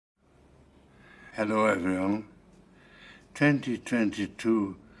Hello everyone.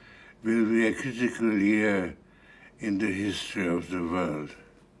 2022 will be a critical year in the history of the world.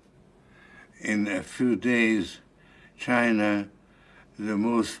 In a few days, China, the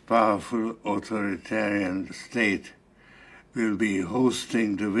most powerful authoritarian state, will be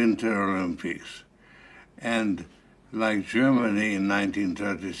hosting the Winter Olympics. And like Germany in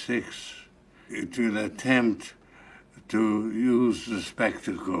 1936, it will attempt to use the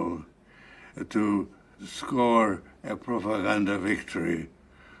spectacle to score a propaganda victory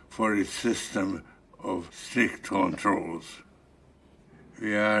for its system of strict controls.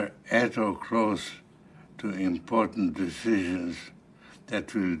 We are at or close to important decisions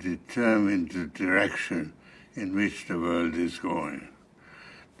that will determine the direction in which the world is going.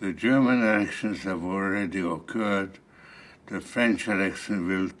 The German elections have already occurred. The French election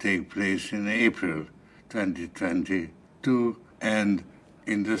will take place in April 2022, and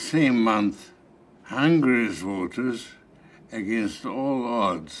in the same month, Hungary's voters, against all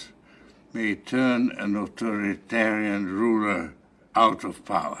odds, may turn an authoritarian ruler out of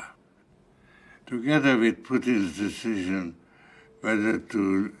power. Together with Putin's decision whether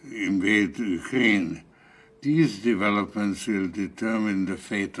to invade Ukraine, these developments will determine the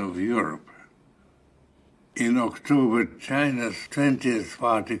fate of Europe. In October, China's 20th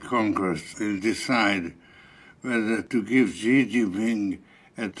Party Congress will decide whether to give Xi Jinping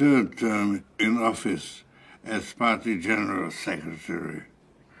a third term in office as Party General Secretary.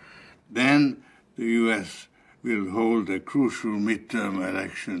 Then the U.S. will hold a crucial midterm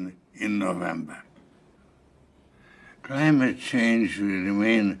election in November. Climate change will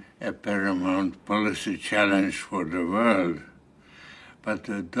remain a paramount policy challenge for the world, but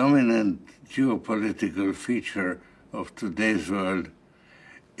the dominant geopolitical feature of today's world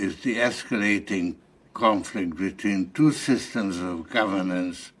is the escalating conflict between two systems of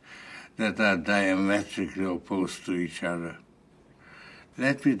governance that are diametrically opposed to each other.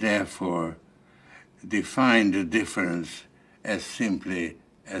 Let me therefore define the difference as simply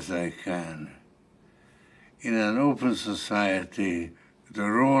as I can. In an open society, the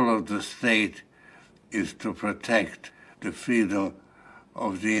role of the state is to protect the freedom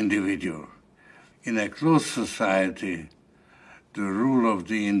of the individual. In a closed society, the rule of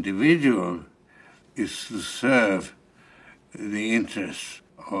the individual is to serve the interests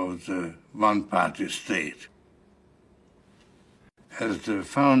of the one-party state. As the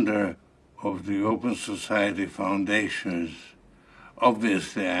founder of the Open Society Foundations,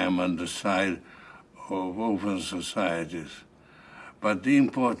 obviously I am on the side of open societies, but the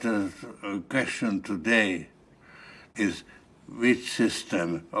important question today is which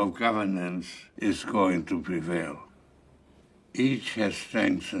system of governance is going to prevail. Each has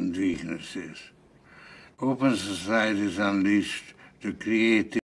strengths and weaknesses. Open societies unleashed the creative